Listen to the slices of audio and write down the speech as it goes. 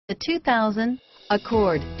The 2000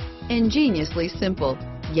 Accord. Ingeniously simple,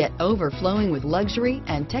 yet overflowing with luxury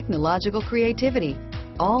and technological creativity.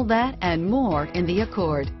 All that and more in the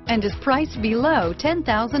Accord, and is priced below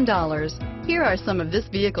 $10,000. Here are some of this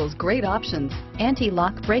vehicle's great options: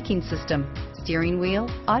 anti-lock braking system, steering wheel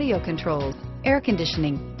audio controls, air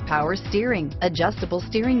conditioning, power steering, adjustable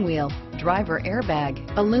steering wheel, driver airbag,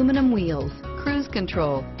 aluminum wheels, cruise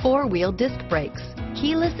control, four-wheel disc brakes,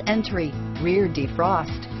 keyless entry, rear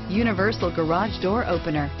defrost, universal garage door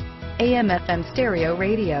opener, AM/FM stereo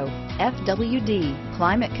radio, FWD,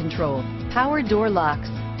 climate control, power door locks,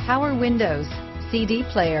 power windows, CD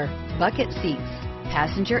player, bucket seats,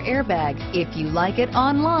 passenger airbag. If you like it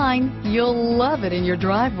online, you'll love it in your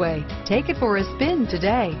driveway. Take it for a spin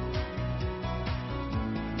today.